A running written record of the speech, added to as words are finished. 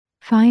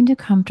Find a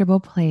comfortable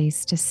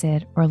place to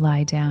sit or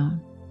lie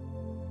down.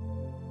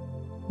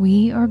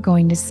 We are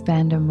going to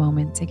spend a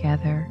moment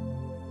together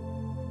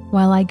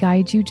while I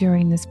guide you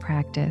during this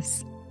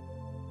practice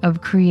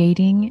of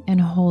creating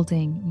and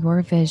holding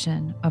your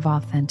vision of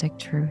authentic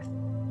truth.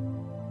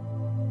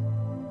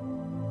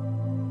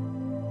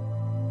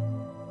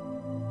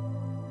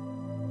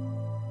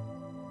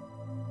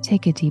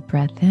 Take a deep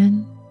breath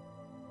in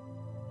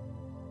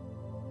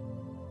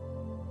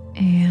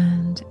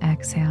and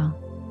exhale.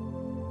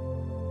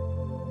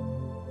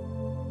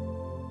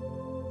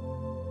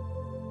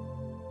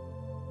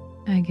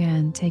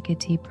 Again, take a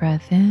deep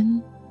breath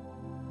in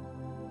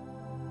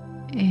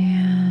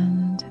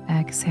and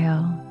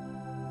exhale.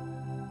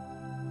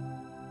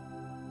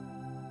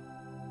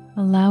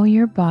 Allow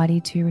your body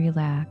to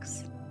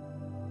relax,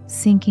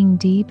 sinking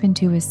deep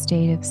into a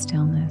state of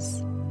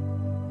stillness.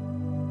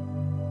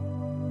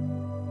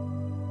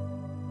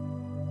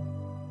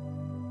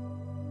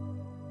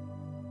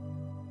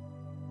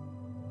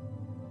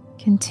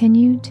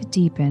 Continue to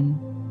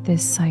deepen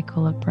this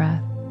cycle of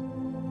breath.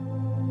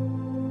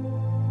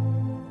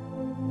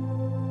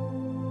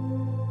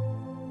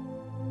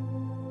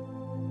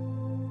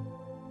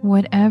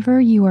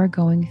 Whatever you are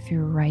going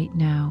through right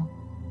now,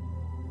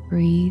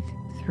 breathe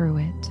through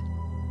it.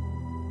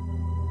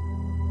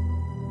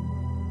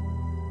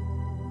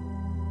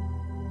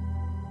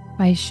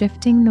 By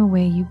shifting the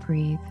way you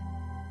breathe,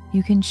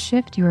 you can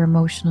shift your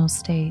emotional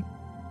state.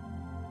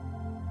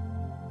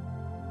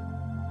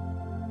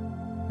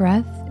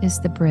 Breath is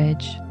the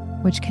bridge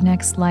which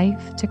connects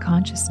life to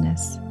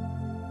consciousness.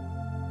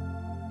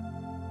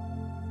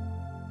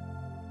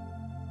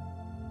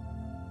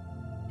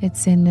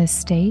 It's in this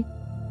state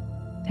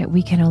that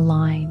we can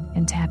align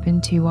and tap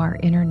into our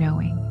inner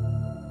knowing,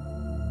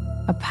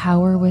 a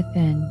power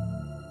within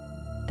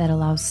that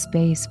allows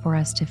space for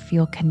us to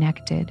feel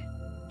connected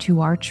to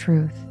our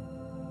truth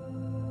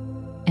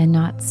and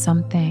not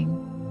something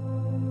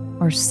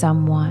or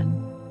someone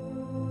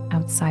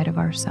outside of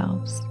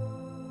ourselves.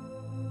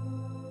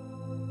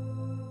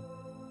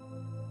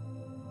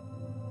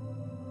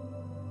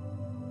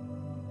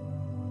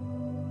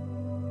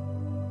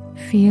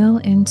 Feel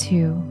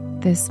into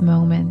this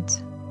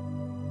moment.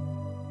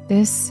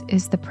 This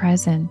is the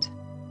present,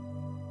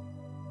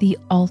 the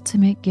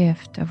ultimate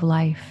gift of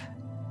life.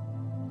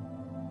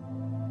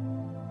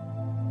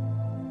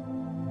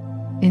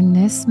 In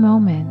this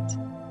moment,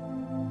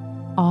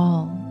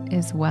 all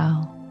is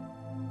well.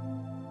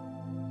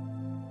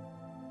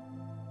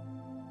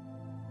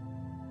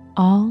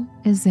 All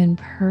is in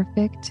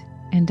perfect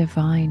and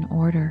divine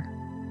order.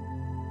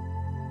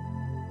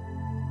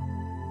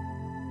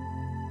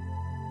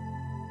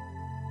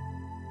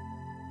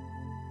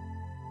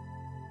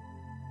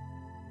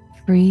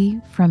 Free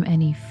from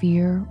any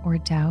fear or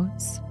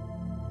doubts,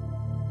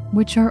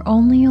 which are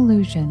only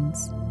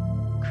illusions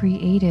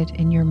created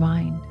in your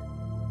mind.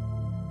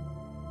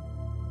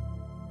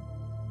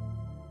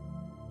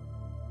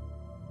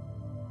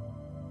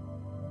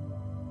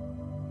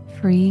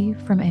 Free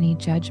from any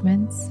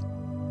judgments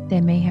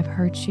that may have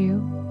hurt you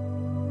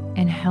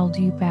and held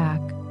you back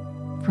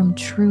from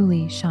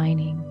truly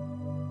shining.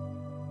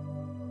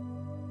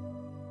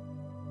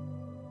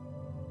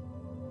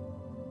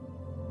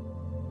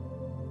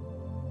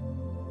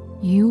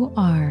 You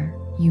are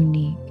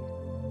unique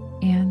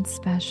and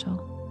special.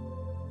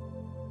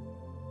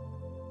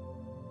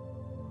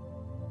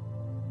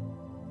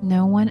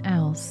 No one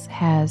else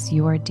has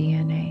your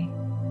DNA.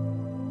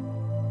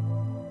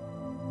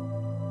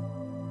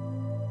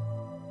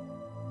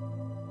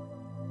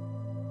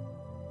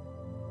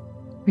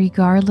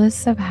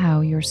 Regardless of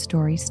how your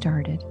story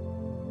started,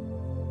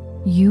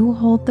 you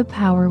hold the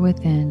power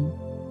within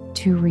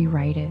to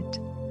rewrite it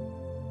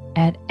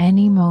at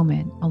any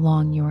moment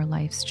along your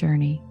life's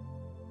journey.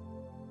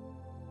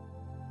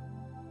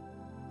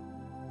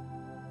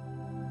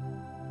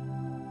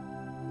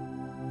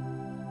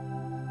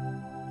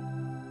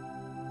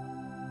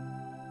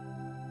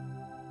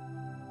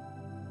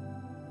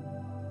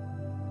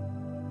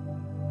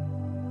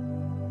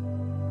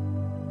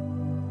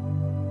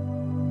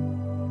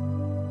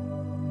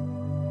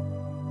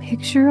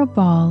 Picture a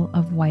ball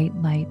of white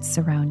light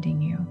surrounding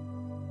you.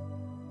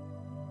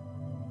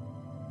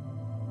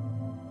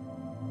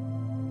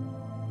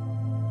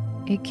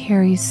 It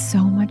carries so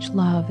much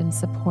love and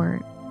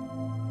support,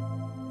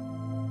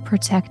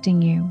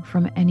 protecting you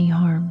from any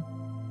harm.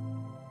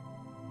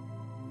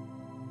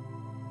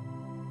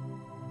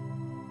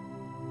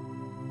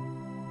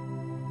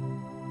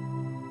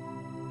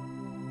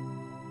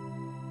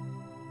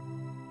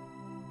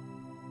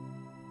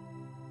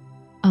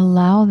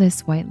 Allow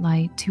this white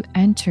light to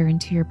enter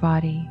into your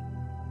body.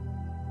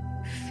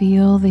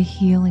 Feel the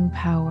healing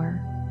power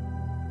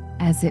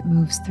as it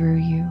moves through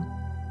you,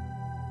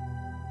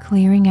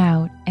 clearing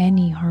out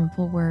any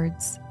harmful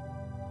words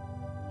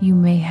you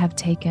may have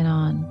taken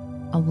on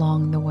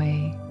along the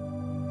way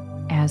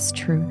as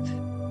truth.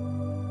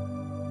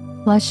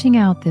 Flushing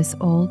out this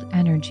old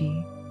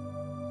energy,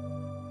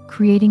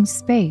 creating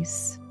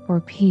space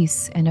for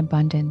peace and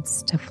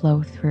abundance to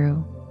flow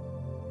through.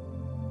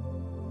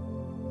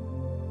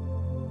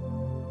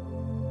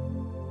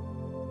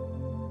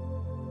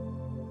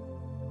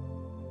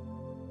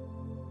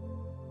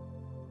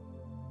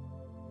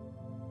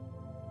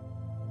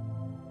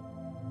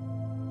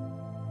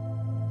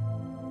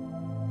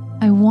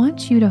 I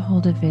want you to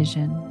hold a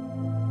vision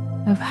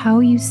of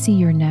how you see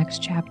your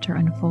next chapter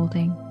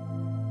unfolding.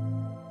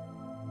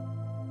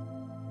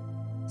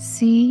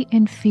 See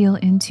and feel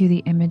into the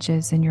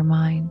images in your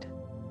mind,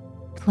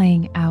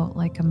 playing out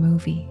like a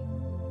movie.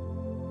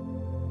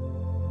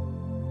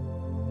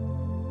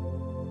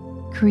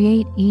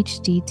 Create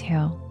each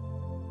detail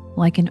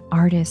like an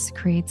artist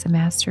creates a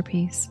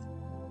masterpiece.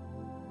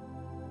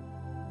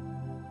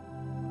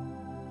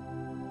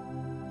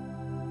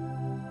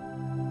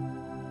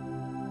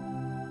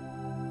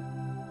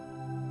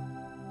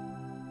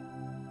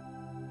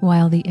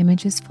 While the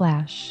images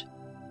flash,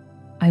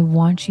 I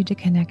want you to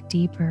connect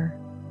deeper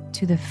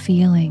to the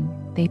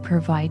feeling they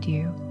provide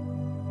you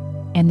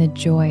and the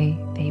joy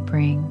they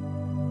bring.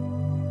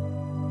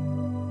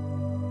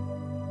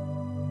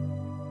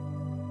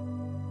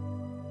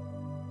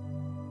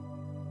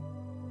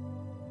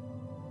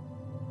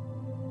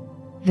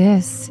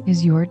 This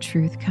is your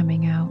truth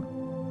coming out.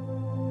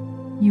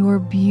 Your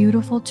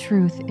beautiful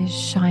truth is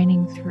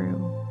shining through.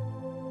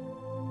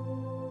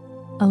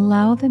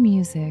 Allow the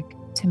music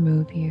to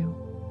move you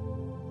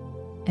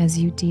as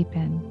you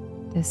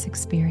deepen this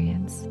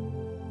experience.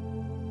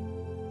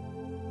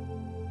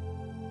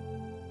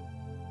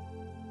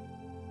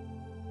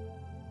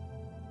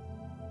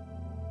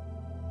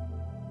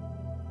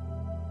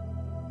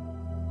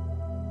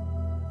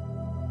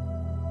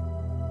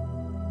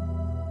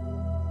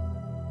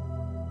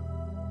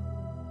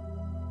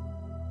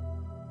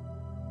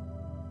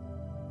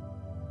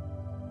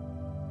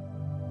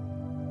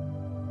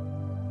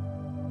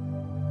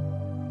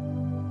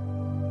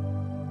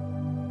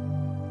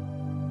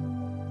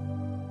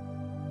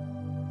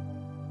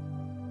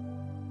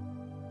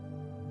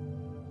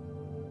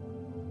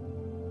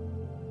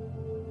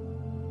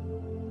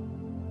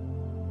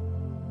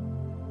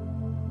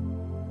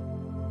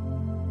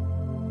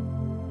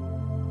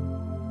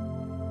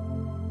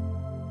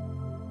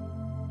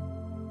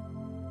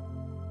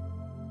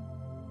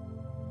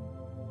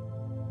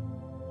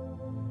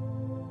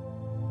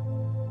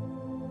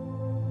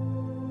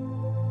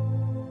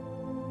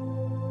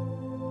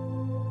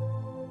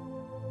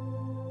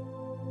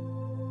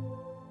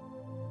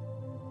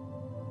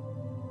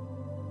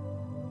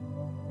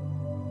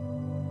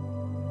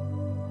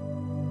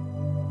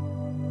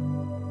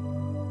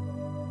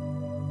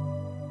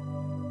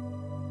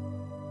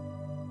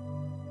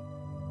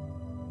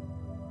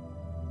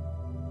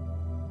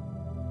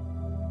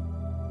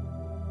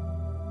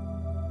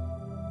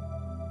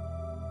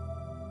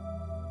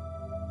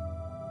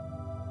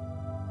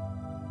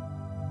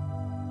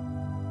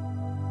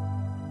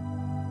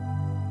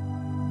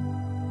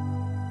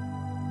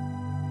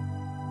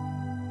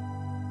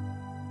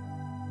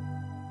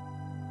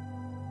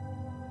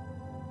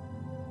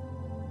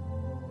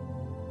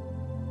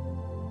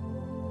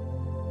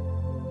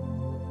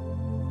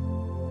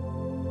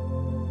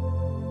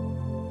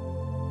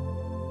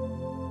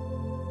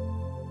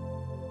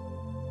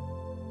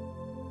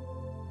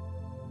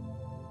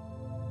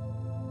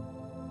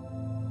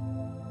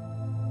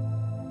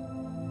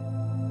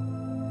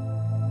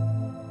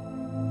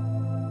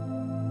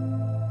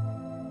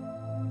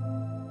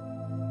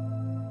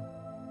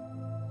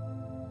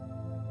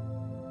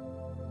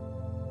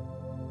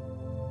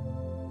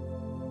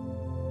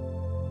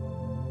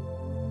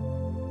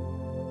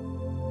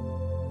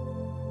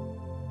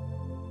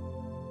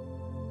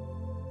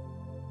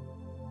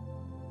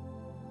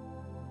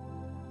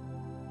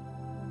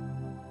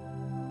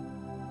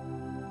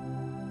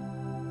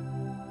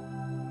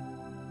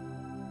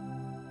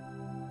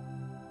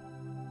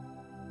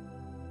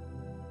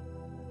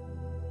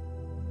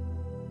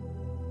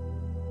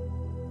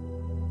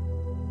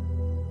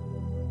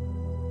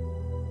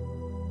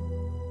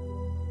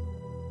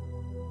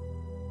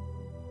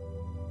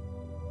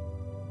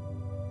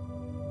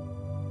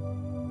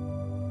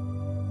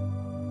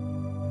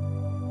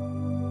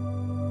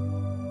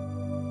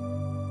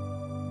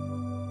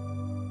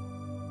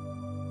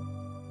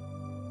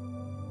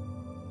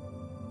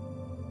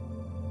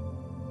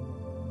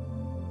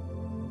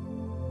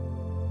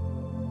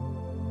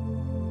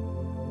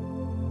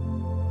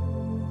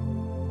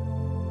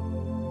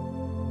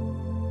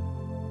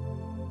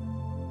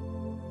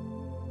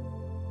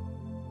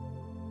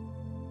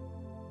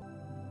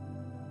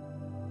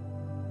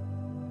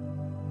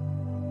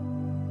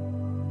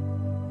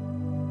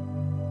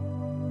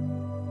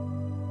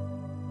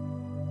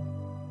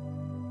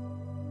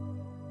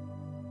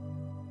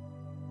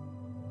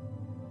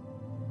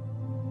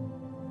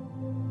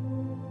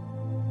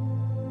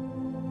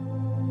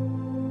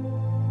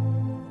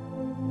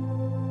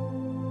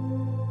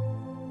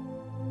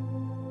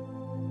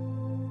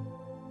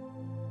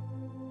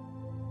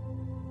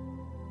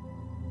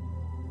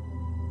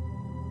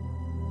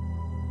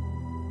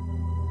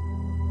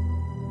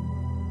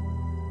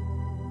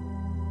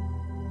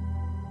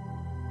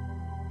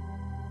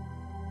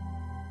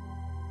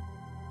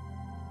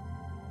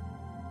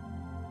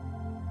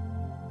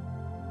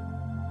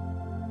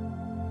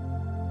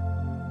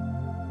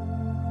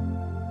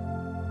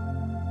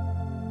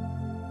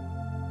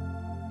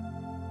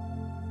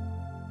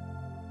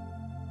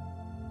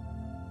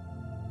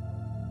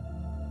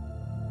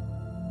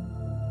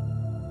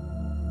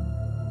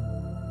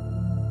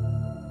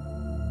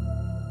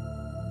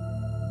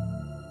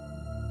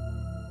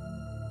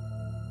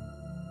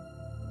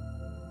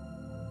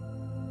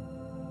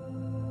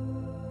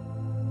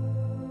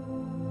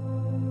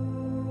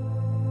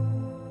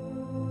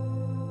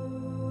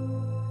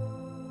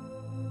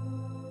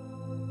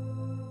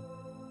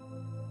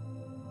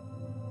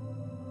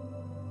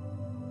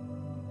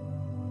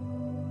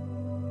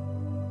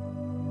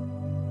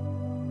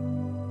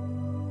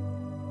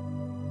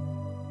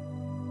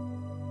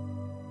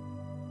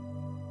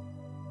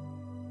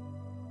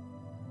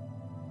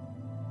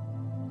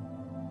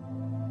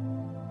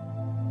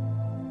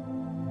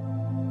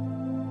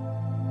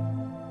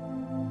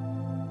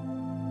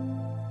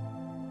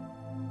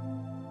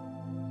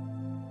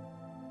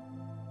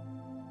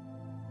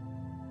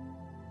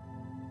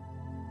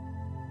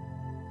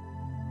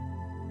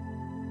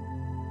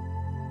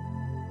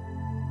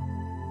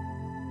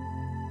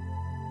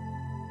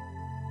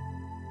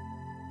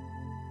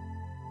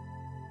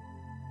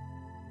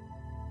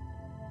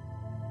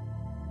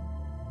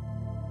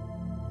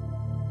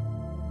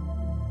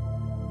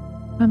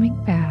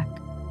 Coming back,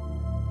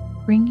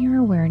 bring your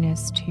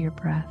awareness to your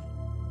breath.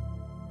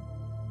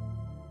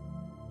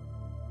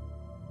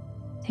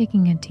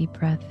 Taking a deep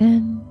breath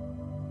in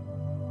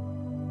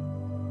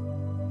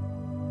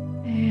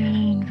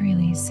and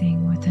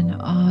releasing with an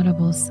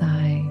audible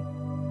sigh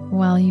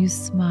while you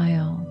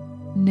smile,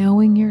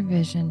 knowing your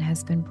vision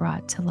has been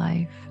brought to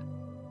life.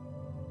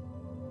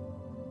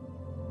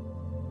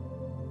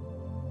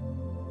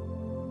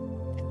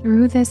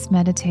 Through this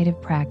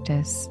meditative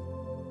practice,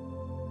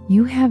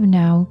 you have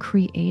now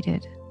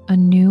created a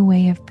new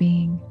way of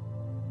being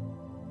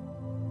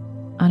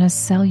on a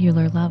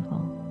cellular level.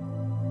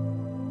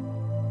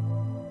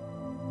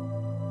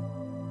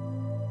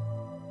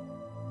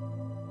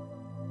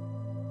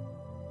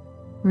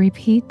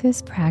 Repeat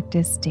this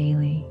practice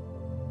daily,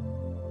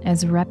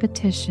 as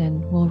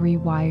repetition will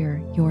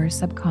rewire your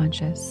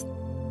subconscious,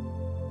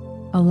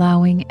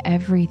 allowing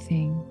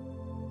everything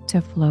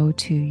to flow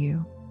to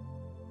you.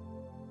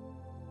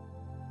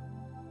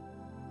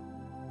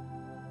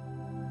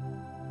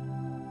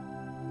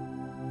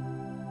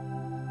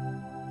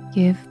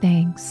 Give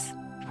thanks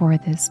for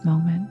this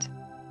moment.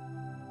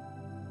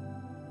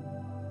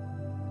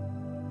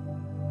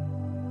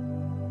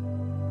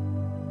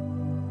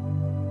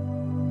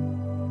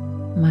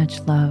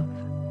 Much love,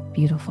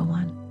 beautiful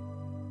one.